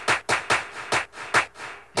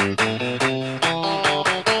You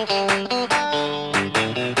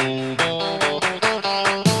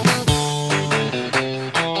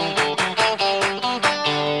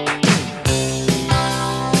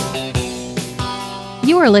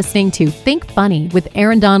are listening to Think Funny with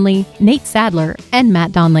Aaron Donnelly, Nate Sadler, and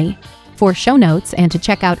Matt Donnelly. For show notes and to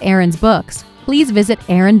check out Aaron's books, please visit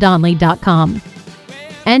aarondonnelly.com.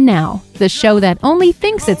 And now, the show that only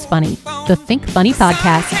thinks it's funny, the Think Funny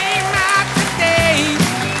Podcast.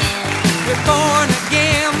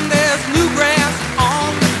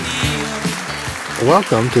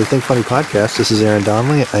 Welcome to the Think Funny Podcast. This is Aaron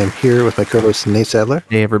Donnelly. I am here with my co-host Nate Sadler.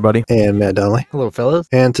 Hey, everybody. And Matt Donnelly. Hello, fellas.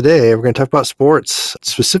 And today we're going to talk about sports,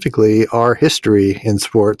 specifically our history in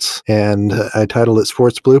sports. And I titled it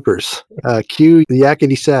Sports Bloopers. Cue the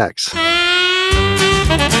yakety sax.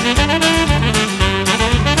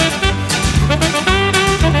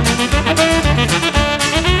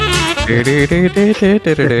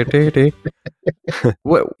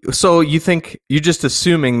 So you think you're just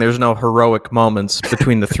assuming there's no heroic moments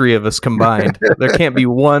between the three of us combined? There can't be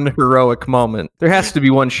one heroic moment. There has to be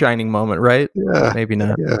one shining moment, right? Yeah. Maybe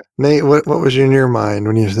not. Yeah. Nate, what was in your mind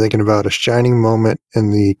when you were thinking about a shining moment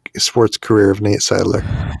in the sports career of Nate Sadler?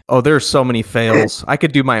 Oh, there's so many fails. I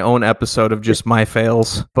could do my own episode of just my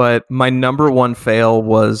fails, but my number one fail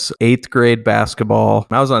was 8th grade basketball.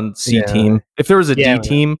 I was on C team. If there was a D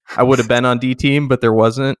team, I would have been on D team, but there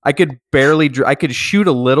wasn't. I could I could shoot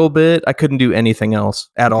a little bit. I couldn't do anything else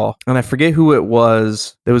at all. And I forget who it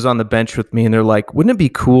was that was on the bench with me. And they're like, wouldn't it be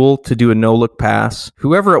cool to do a no-look pass?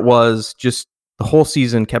 Whoever it was, just the whole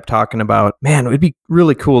season kept talking about, man, it would be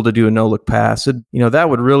really cool to do a no-look pass. That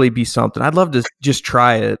would really be something. I'd love to just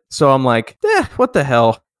try it. So I'm like, what the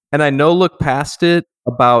hell? And I no-look passed it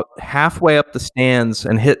about halfway up the stands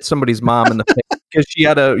and hit somebody's mom in the face because she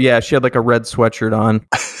had like a red sweatshirt on.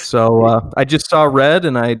 So I just saw red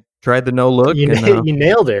and I tried the no-look. You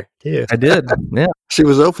nailed her, too. I did, yeah. She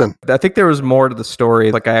was open. I think there was more to the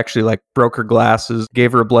story. Like I actually broke her glasses,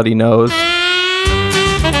 gave her a bloody nose.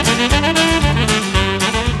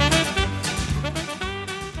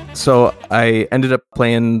 So I ended up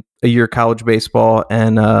playing a year of college baseball,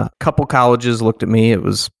 and a couple colleges looked at me. It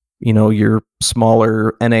was, your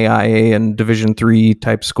smaller NAIA and Division III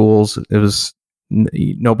type schools. It was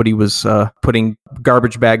nobody was putting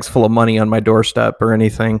garbage bags full of money on my doorstep or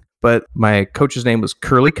anything. But my coach's name was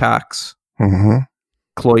Curly Cox. Mm-hmm.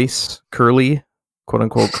 Cloyce, Curly, quote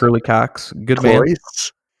unquote, Curly Cox. Good man.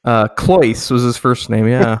 Cloyce was his first name,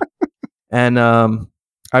 yeah. And I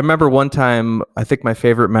remember one time, I think my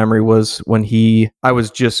favorite memory was when I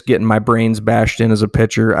was just getting my brains bashed in as a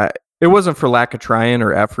pitcher. It wasn't for lack of trying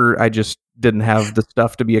or effort. I just didn't have the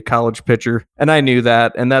stuff to be a college pitcher. And I knew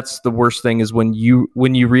that. And that's the worst thing is when you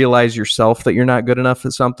realize yourself that you're not good enough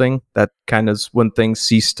at something, that kind of is when things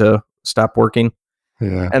cease to stop working.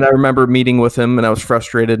 Yeah. And I remember meeting with him and I was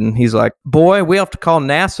frustrated. And he's like, boy, we have to call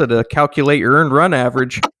NASA to calculate your earned run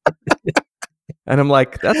average. And I'm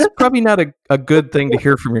like, that's probably not a good thing to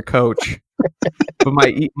hear from your coach. But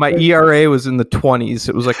my ERA was in the 20s.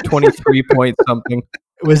 It was like 23 point something.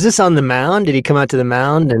 Was this on the mound? Did he come out to the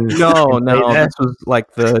mound? No. This was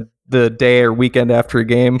like the day or weekend after a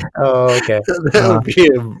game. Oh, okay. That would be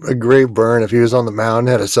a great burn if he was on the mound and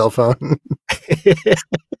had a cell phone.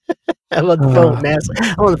 How about the phone with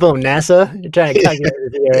NASA? I'm on the phone with NASA. You're trying to calculate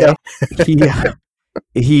the ERA.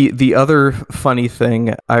 The other funny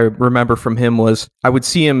thing I remember from him was I would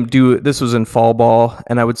see him this was in fall ball,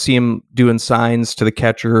 and I would see him doing signs to the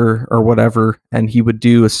catcher or whatever, and he would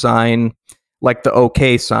do a sign like the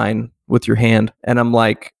OK sign with your hand. And I'm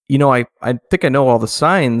like, I think I know all the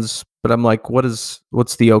signs, but I'm like, what's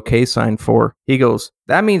the OK sign for? He goes,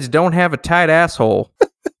 that means don't have a tight asshole.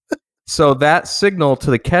 So that signal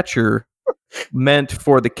to the catcher meant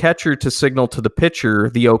for the catcher to signal to the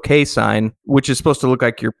pitcher the OK sign, which is supposed to look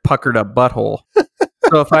like your puckered up butthole.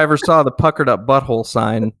 So if I ever saw the puckered up butthole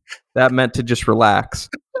sign, that meant to just relax.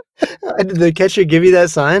 Did the catcher give you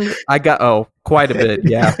that sign? I got, quite a bit,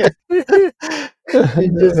 yeah.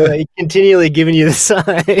 Just continually giving you the sign.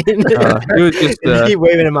 It was just, you keep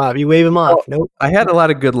waving him off. You wave him off. Nope. I had a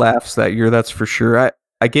lot of good laughs that year, that's for sure.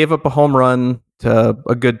 I gave up a home run to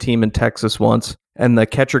a good team in Texas once, and the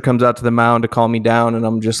catcher comes out to the mound to call me down, and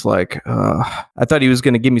I'm just like, I thought he was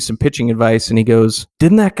going to give me some pitching advice, and he goes,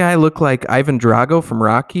 didn't that guy look like Ivan Drago from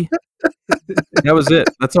Rocky? That was it.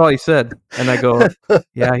 That's all he said. And I go,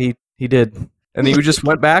 yeah, he did. And he just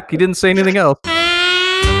went back. He didn't say anything else.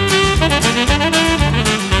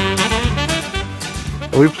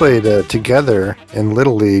 We played together in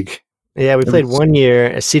Little League. Yeah, we played 1 year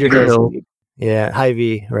at Cedar Hills. Yeah,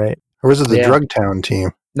 Hy-Vee, right. Or was it the Drugtown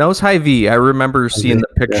team? No, it was Hy-Vee. I remember seeing the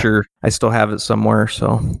picture. Yeah. I still have it somewhere.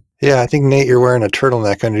 So yeah, I think, Nate, you're wearing a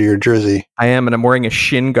turtleneck under your jersey. I am, and I'm wearing a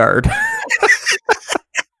shin guard.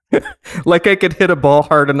 Like I could hit a ball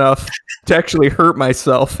hard enough to actually hurt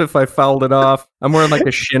myself if I fouled it off. I'm wearing like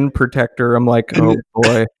a shin protector. I'm like, oh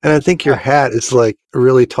boy. And I think your hat is like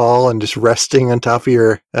really tall and just resting on top of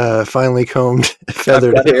your finely combed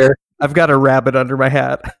feathered hair. I've got a rabbit under my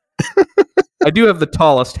hat. I do have the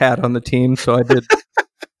tallest hat on the team, so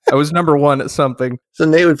I was number one at something. So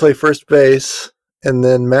Nate would play first base, and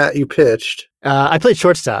then Matt, you pitched. I played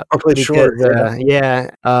shortstop. I played short.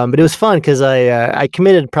 Yeah. But it was fun because I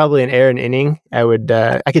committed probably an errant inning. I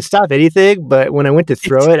could stop anything, but when I went to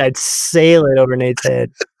throw it, I'd sail it over Nate's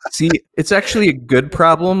head. See, it's actually a good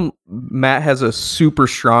problem. Matt has a super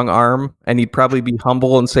strong arm, and he'd probably be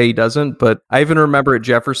humble and say he doesn't. But I even remember at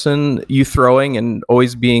Jefferson, you throwing and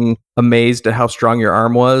always being amazed at how strong your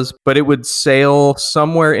arm was, but it would sail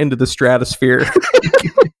somewhere into the stratosphere.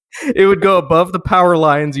 It would go above the power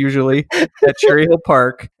lines usually at Cherry Hill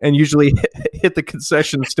Park and usually hit the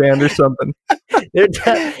concession stand or something. There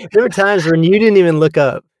were times when you didn't even look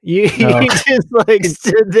up. You just like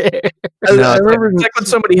stood there. No, I remember it's like when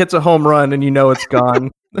somebody hits a home run and you know it's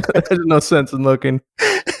gone. There's no sense in looking.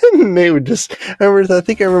 Nate would I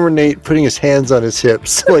think I remember Nate putting his hands on his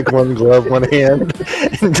hips, like one glove, one hand,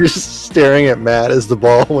 and just staring at Matt as the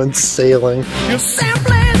ball went sailing. You're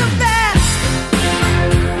simply the best.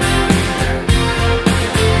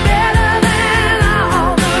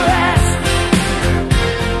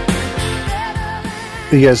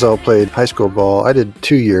 You guys all played high school ball. I did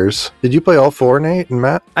 2 years. Did you play all 4, Nate and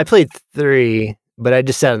Matt? I played 3, but I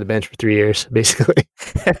just sat on the bench for 3 years, basically.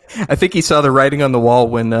 I think he saw the writing on the wall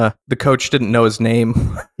when the coach didn't know his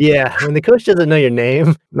name. Yeah, when the coach doesn't know your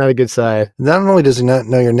name, not a good sign. Not only does he not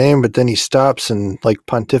know your name, but then he stops and like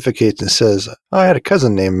pontificates and says, "Oh, I had a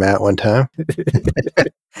cousin named Matt one time."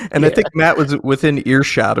 And I think Matt was within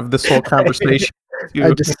earshot of this whole conversation.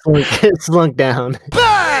 I just slunk down.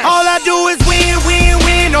 All I do is win, win,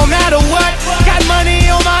 win, no matter what. Got money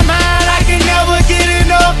on my mind, I can never get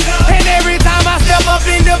enough. And every time I step up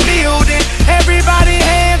in the building, everybody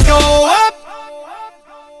hands go up.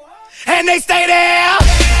 And they stay there,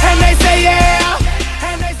 and they say yeah,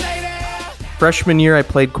 and they say there. Freshman year, I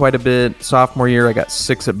played quite a bit. Sophomore year, I got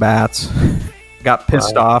 6 at bats. Got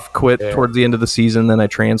pissed off, quit towards the end of the season, then I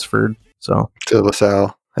transferred. To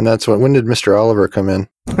LaSalle. And that's when did Mr. Oliver come in?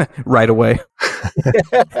 Right away.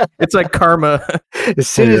 It's like karma. As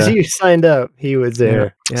soon as you signed up, he was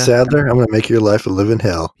there. Yeah. Sadler, I'm going to make your life a living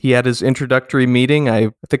hell. He had his introductory meeting.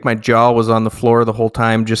 I think my jaw was on the floor the whole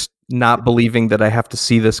time, just not believing that I have to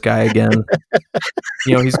see this guy again.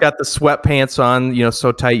 He's got the sweatpants on,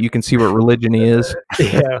 so tight you can see what religion he is.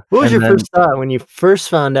 Yeah. What was your first thought when you first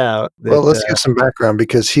found out? Well, let's give some background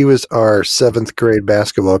because he was our 7th grade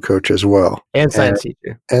basketball coach as well. And science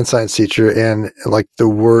teacher. And science teacher, and like the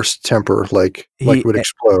worst temper, like would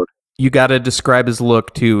explode. You got to describe his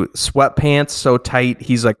look too. Sweatpants so tight,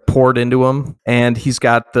 he's like poured into them. And he's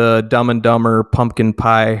got the Dumb and Dumber pumpkin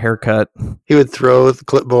pie haircut. He would throw the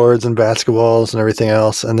clipboards and basketballs and everything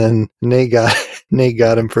else. And then Nate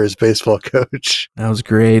got him for his baseball coach. That was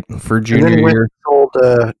great for junior year. Sold,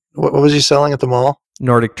 what was he selling at the mall?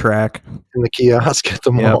 Nordic Track. In the kiosk at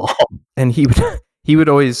the mall. And he would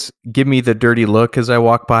always give me the dirty look as I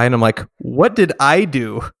walk by, and I'm like, what did I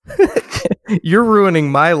do? You're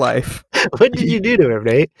ruining my life. What did you do to him,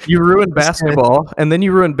 Nate? You ruined basketball, and then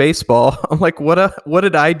you ruined baseball. I'm like, what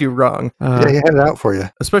did I do wrong? He had it out for you.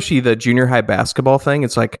 Especially the junior high basketball thing.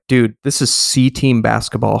 It's like, dude, this is C-team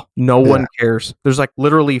basketball. No one cares. There's like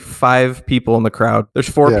literally 5 people in the crowd. There's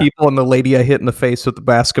 4 people and the lady I hit in the face with the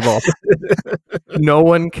basketball. No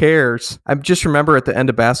one cares. I just remember at the end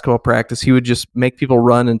of basketball practice, he would just make people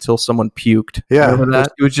run until someone puked. Yeah. Remember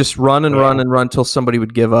that? He would just run and run and run until somebody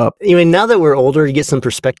would give up. Now that we're older, you get some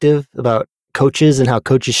perspective about coaches and how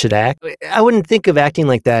coaches should act. I wouldn't think of acting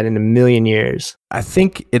like that in a million years. I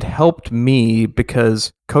think it helped me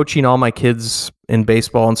because coaching all my kids in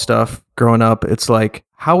baseball and stuff growing up, it's like,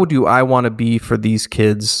 how do I want to be for these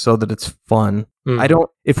kids so that it's fun? Mm-hmm.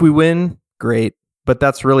 If we win, great. But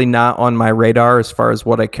that's really not on my radar as far as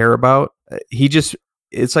what I care about.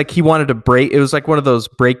 It's like he wanted to it was like one of those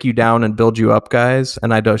break you down and build you up guys.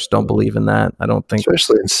 And I just don't believe in that. I don't think.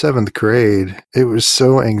 Especially in 7th grade, it was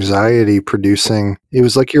so anxiety producing. It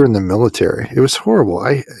was like you're in the military. It was horrible.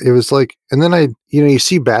 It was like And then you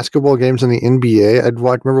see basketball games in the NBA.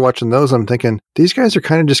 Remember watching those. I'm thinking these guys are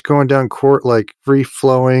kind of just going down court like free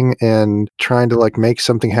flowing and trying to like make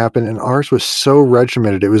something happen. And ours was so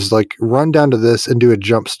regimented. It was like run down to this and do a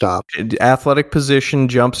jump stop. Athletic position,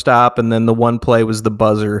 jump stop, and then the one play was the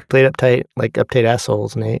buzzer. Played uptight, like uptight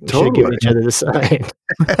assholes, Nate. We should have given each other the sign.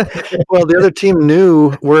 Well, the other team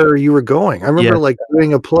knew where you were going. I remember like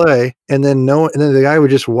doing a play and then the guy would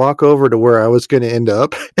just walk over to where I was going to end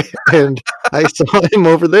up. And I saw him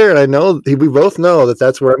over there, and I know we both know that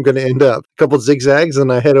that's where I'm going to end up. A couple zigzags,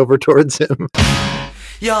 and I head over towards him.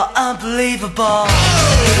 You're unbelievable.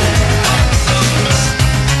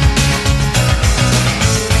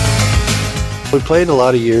 We played a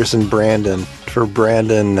lot of years in Brandon. For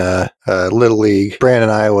Brandon, Little League. Brandon,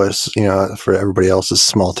 Iowa is, for everybody else is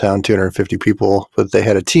small town, 250 people, but they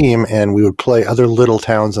had a team and we would play other little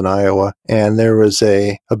towns in Iowa. And there was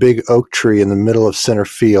a big oak tree in the middle of center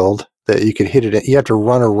field that you could hit it in. You have to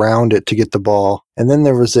run around it to get the ball. And then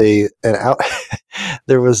there was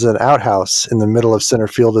there was an outhouse in the middle of center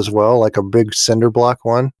field as well, like a big cinder block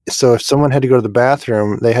one. So if someone had to go to the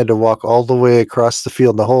bathroom, they had to walk all the way across the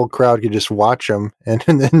field. The whole crowd could just watch them and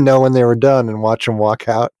then know when they were done and watch them walk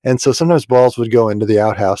out. And so sometimes balls would go into the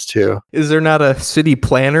outhouse too. Is there not a city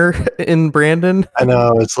planner in Brandon? I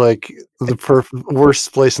know. It's like the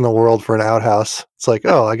worst place in the world for an outhouse. It's like,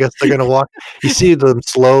 oh, I guess they're going to walk. You see them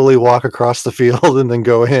slowly walk across the field and then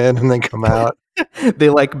go in and then come out. They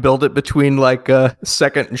like build it between like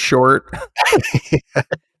second and short.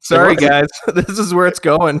 Sorry, guys. This is where it's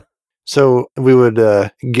going. So we would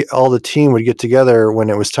all the team would get together when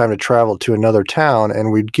it was time to travel to another town,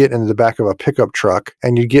 and we'd get into the back of a pickup truck,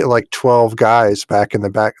 and you'd get like 12 guys back in the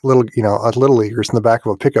back, little leaguers in the back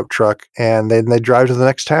of a pickup truck, and they'd drive to the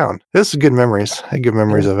next town. This is good memories. I had good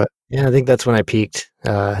memories of it. Yeah, I think that's when I peaked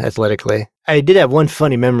athletically. I did have one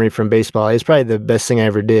funny memory from baseball. It's probably the best thing I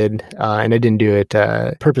ever did, and I didn't do it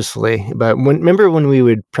purposefully. But remember when we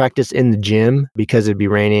would practice in the gym because it'd be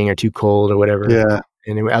raining or too cold or whatever? Yeah.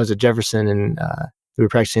 And I was at Jefferson, and we were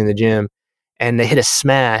practicing in the gym, and they hit a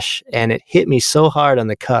smash, and it hit me so hard on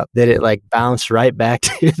the cup that it like bounced right back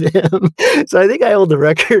to them. So I think I hold the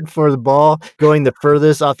record for the ball going the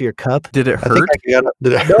furthest off your cup. Did it hurt? No,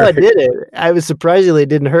 I didn't. I was surprisingly, it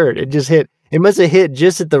didn't hurt. It just hit. It must have hit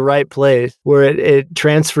just at the right place where it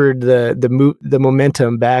transferred the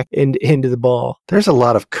momentum back into the ball. There's a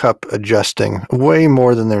lot of cup adjusting, way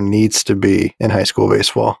more than there needs to be in high school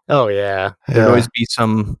baseball. Oh, yeah. There'd always be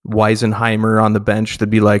some Weisenheimer on the bench that'd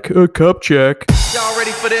be like, a cup check. Y'all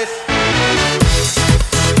ready for this?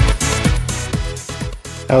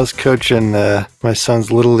 I was coaching my son's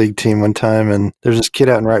little league team one time, and there's this kid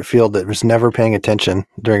out in right field that was never paying attention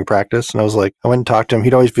during practice. And I went and talked to him.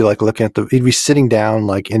 He'd always be like he'd be sitting down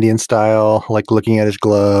like Indian style, like looking at his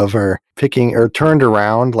glove or turned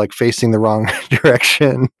around, like facing the wrong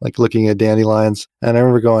direction, like looking at dandelions. And I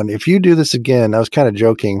remember going, if you do this again, I was kind of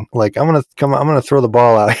joking, like I'm going to throw the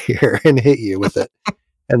ball out here and hit you with it.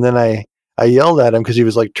 And then I yelled at him because he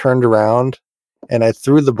was like turned around. And I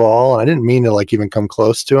threw the ball, and I didn't mean to like even come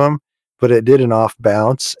close to him, but it did an off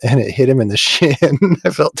bounce and it hit him in the shin. I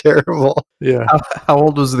felt terrible. Yeah. How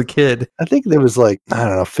old was the kid? I think it was like, I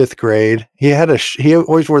don't know, 5th grade. He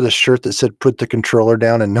always wore this shirt that said, "Put the controller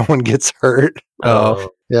down and no one gets hurt." Oh,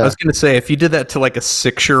 yeah. I was going to say, if you did that to like a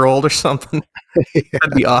 6-year-old or something,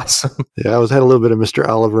 that'd be awesome. Yeah. I had a little bit of Mr.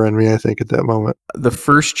 Oliver in me, I think, at that moment. The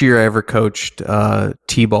first year I ever coached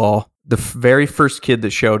T-ball, the very first kid that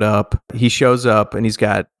showed up, he shows up and he's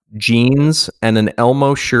got jeans and an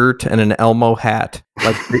Elmo shirt and an Elmo hat.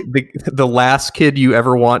 Like the last kid you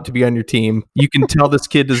ever want to be on your team. You can tell this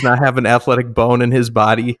kid does not have an athletic bone in his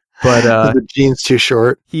body. But the jeans too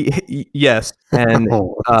short. Yes, and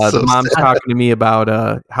the mom's talking to me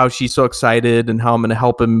about how she's so excited and how I'm going to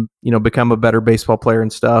help him, become a better baseball player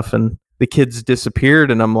and stuff. And the kid's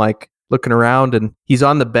disappeared, and I'm like looking around, and he's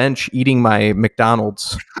on the bench eating my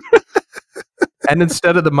McDonald's. And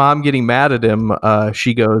instead of the mom getting mad at him,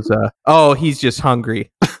 she goes, "Oh, he's just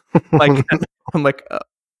hungry." Like I'm like,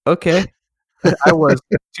 okay, I was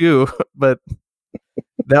too, but.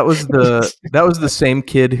 That was the same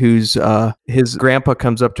kid whose his grandpa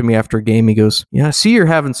comes up to me after a game. He goes, "Yeah, I see you're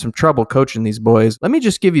having some trouble coaching these boys. Let me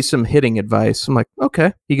just give you some hitting advice." I'm like,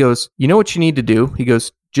 "Okay." He goes, "You know what you need to do?" He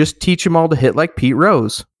goes, "Just teach them all to hit like Pete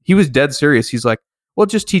Rose." He was dead serious. He's like, "Well,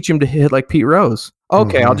 just teach him to hit like Pete Rose."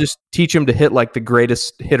 Okay, mm-hmm. I'll just teach him to hit like the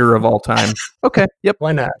greatest hitter of all time. Okay, yep.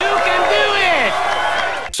 Why not?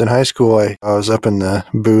 in high school, I was up in the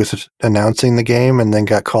booth announcing the game and then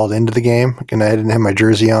got called into the game. And I didn't have my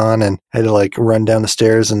jersey on and I had to like run down the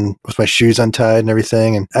stairs and with my shoes untied and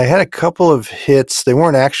everything. And I had a couple of hits. They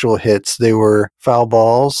weren't actual hits. They were foul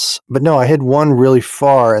balls. But no, I hit one really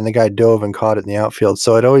far and the guy dove and caught it in the outfield.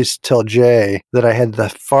 So I'd always tell Jay that I had the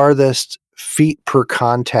farthest feet per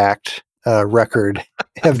contact record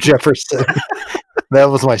of Jefferson. That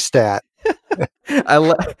was my stat.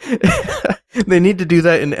 They need to do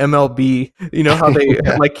that in MLB. You know how they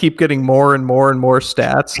like keep getting more and more and more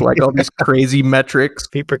stats, like all these crazy metrics.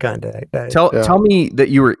 Feet per contact. Tell me that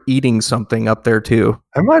you were eating something up there too.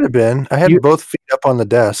 I might have been. I had both feet up on the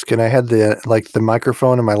desk and I had the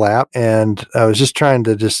microphone in my lap and I was just trying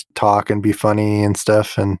to just talk and be funny and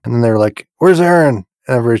stuff. And then they were like, "Where's Aaron?"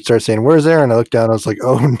 And everybody started saying, "Where's Aaron?" I looked down. I was like,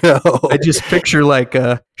 "Oh no!" I just picture like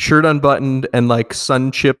a shirt unbuttoned and like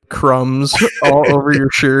sun chip crumbs all over your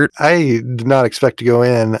shirt. I did not expect to go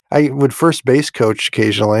in. I would first base coach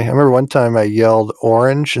occasionally. I remember one time I yelled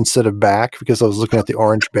orange instead of back because I was looking at the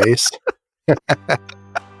orange base. So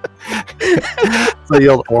I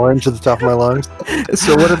yelled orange at the top of my lungs.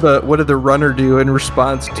 So what did the runner do in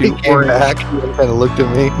response to He came back and kind of looked at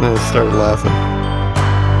me and I started laughing.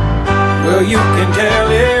 Well, you can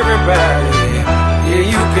tell everybody. Yeah,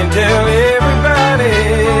 you can tell everybody.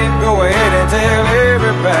 Go ahead and tell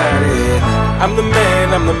everybody. I'm the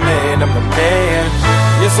man, I'm the man, I'm the man.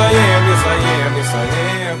 Yes, I am, yes, I am, yes, I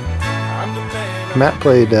am. I'm the man. Matt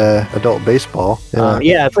played adult baseball.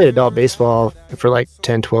 Yeah, I played adult baseball for like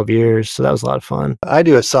 10, 12 years. So that was a lot of fun. I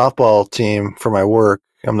do a softball team for my work.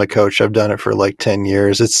 I'm the coach. I've done it for like 10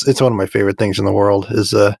 years. It's one of my favorite things in the world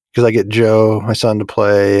is because I get Joe, my son, to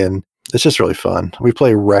play and it's just really fun. We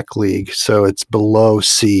play rec league, so it's below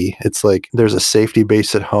C. It's like there's a safety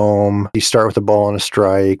base at home. You start with a ball and a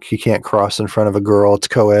strike. You can't cross in front of a girl. It's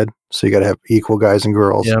co-ed, so you got to have equal guys and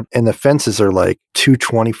girls. Yep. And the fences are like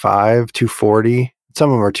 225, 240. Some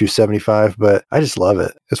of them are 275, but I just love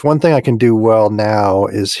it. It's one thing I can do well now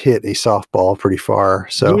is hit a softball pretty far.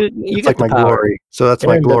 So it's like my glory. So that's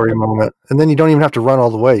my glory moment. And then you don't even have to run all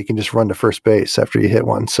the way. You can just run to first base after you hit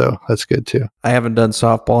one. So that's good too. I haven't done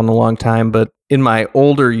softball in a long time, but in my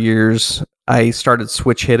older years, I started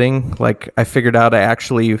switch hitting. Like I figured out I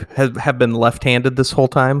actually have been left-handed this whole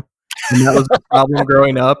time. And that was the problem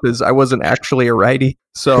growing up is I wasn't actually a righty.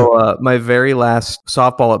 So my very last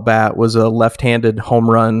softball at bat was a left-handed home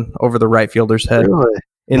run over the right fielder's head. Really?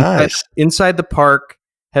 Nice. Inside the park,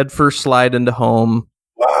 head first slide into home.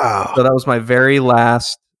 Wow. So that was my very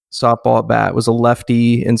last softball at bat. It was a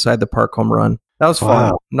lefty inside the park home run. That was fun.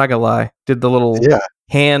 Wow. I'm not going to lie. Did the little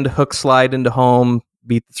hand hook slide into home,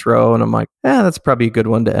 beat the throw, and I'm like, that's probably a good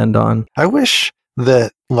one to end on. I wish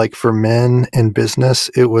that like for men in business,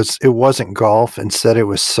 it wasn't golf. Instead, it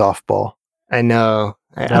was softball. I know.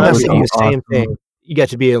 That I was was thinking the same awesome. thing. You got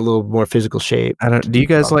to be in a little more physical shape. Do you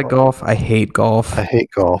guys like golf? I hate golf. I hate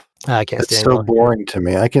golf. I can't It's stand so golf. boring to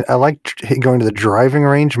me. I like going to the driving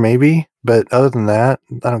range maybe, but other than that,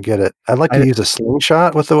 I don't get it. I'd like to use a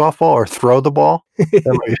slingshot with the golf ball or throw the ball.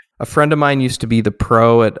 A friend of mine used to be the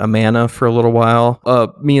pro at Amana for a little while.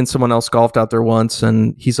 Me and someone else golfed out there once,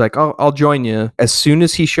 and he's like, "Oh, I'll join you." As soon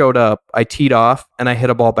as he showed up, I teed off and I hit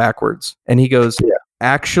a ball backwards. And he goes,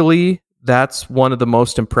 "Actually, that's one of the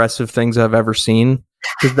most impressive things I've ever seen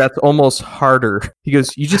because that's almost harder." He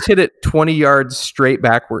goes, "You just hit it 20 yards straight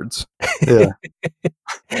backwards." Yeah.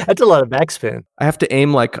 That's a lot of backspin. I have to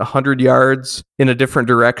aim like 100 yards in a different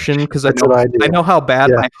direction because That's what I do. I know how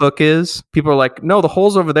bad my hook is. People are like, "No, the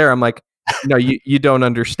hole's over there." I'm like, "No, you don't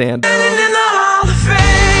understand." In the Hall of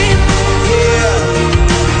Fame, yeah.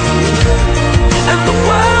 And the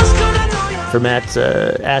world's gonna know you. For Matt's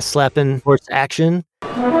ass slapping sports action.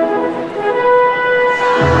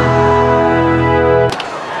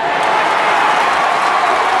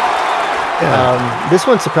 This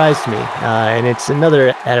one surprised me, and it's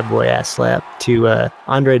another attaboy ass slap to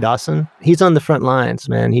Andre Dawson. He's on the front lines,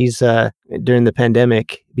 man. He's during the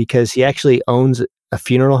pandemic because he actually owns a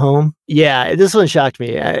funeral home. Yeah, this one shocked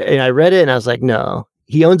me. I read it and I was like, no.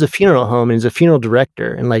 He owns a funeral home and is a funeral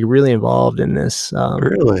director and like really involved in this.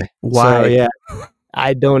 Really? Why? So, yeah,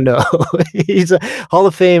 I don't know. He's a Hall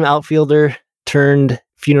of Fame outfielder turned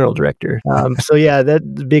funeral director. So yeah,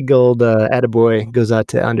 that big old attaboy goes out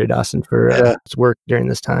to Andre Dawson for his work during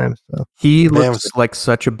this time. So He looks like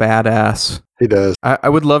such a badass. He does. I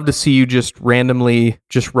would love to see you just randomly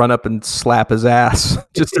just run up and slap his ass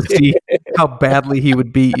just to see how badly he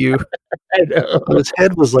would beat you. I know. But his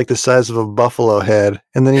head was like the size of a buffalo head,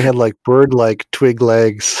 and then he had like bird-like twig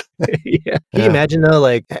legs. Yeah. Can you imagine though,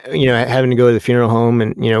 like, having to go to the funeral home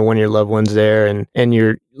and, one of your loved ones there and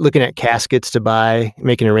you're looking at caskets to buy,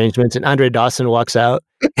 making arrangements, and Andre Dawson walks out.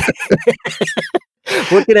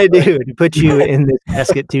 What can I do to put you in this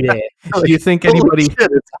casket today? Do you think anybody? Shit,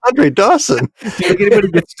 it's Andre Dawson. Do you think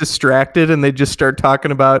anybody gets distracted and they just start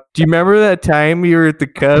talking about? Do you remember that time you were at the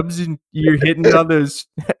Cubs and you're hitting all those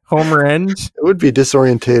home runs? It would be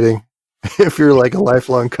disorientating if you're like a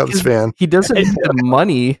lifelong Cubs fan. He doesn't need the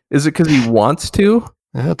money. Is it because he wants to?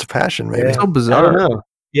 Yeah, it's a passion, maybe. It's so I bizarre. don't know.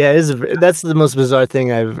 Yeah, that's the most bizarre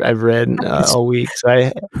thing I've read all week. So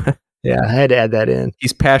I had to add that in.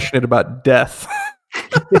 He's passionate about death.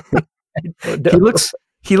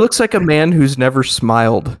 He looks like a man who's never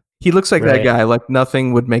smiled. He looks like that guy. Like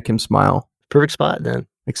nothing would make him smile. Perfect spot then.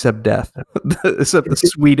 Except death. Except the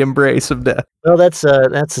sweet embrace of death. Well, that's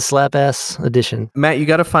a slap ass edition. Matt, you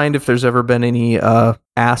got to find if there's ever been any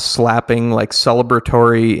ass slapping, like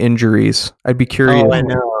celebratory injuries. I'd be curious. Oh, I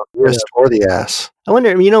know. Wrist or the ass. I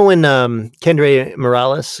wonder, when Kendra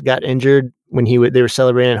Morales got injured when they were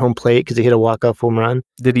celebrating at home plate because he hit a walk-off home run.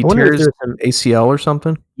 Did he tear his ACL or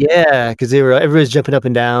something? Yeah, because everybody's jumping up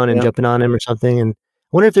and down and jumping on him or something. And I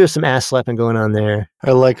wonder if there's some ass slapping going on there.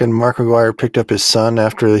 I like when Mark McGwire picked up his son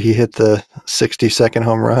after he hit the 60-second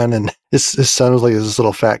home run, and his son was like this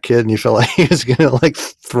little fat kid, and you felt like he was going to like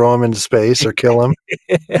throw him into space or kill him.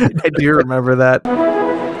 I do remember that.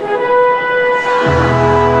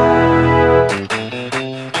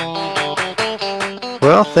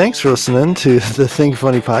 Well, thanks for listening to the Think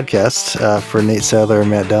Funny podcast. For Nate Sadler and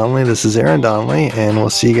Matt Donnelly, this is Aaron Donnelly, and we'll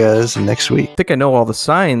see you guys next week. I think I know all the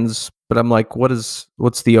signs, but I'm like, what's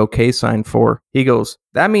the okay sign for? He goes,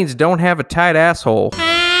 that means don't have a tight asshole.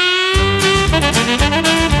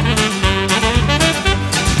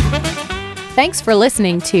 Thanks for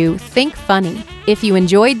listening to Think Funny. If you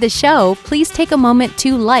enjoyed the show, please take a moment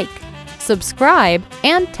to like, subscribe,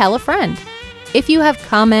 and tell a friend. If you have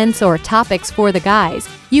comments or topics for the guys,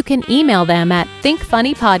 you can email them at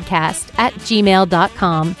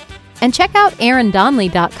thinkfunnypodcast@gmail.com. And check out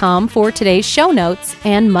aarondonnelly.com for today's show notes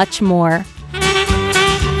and much more.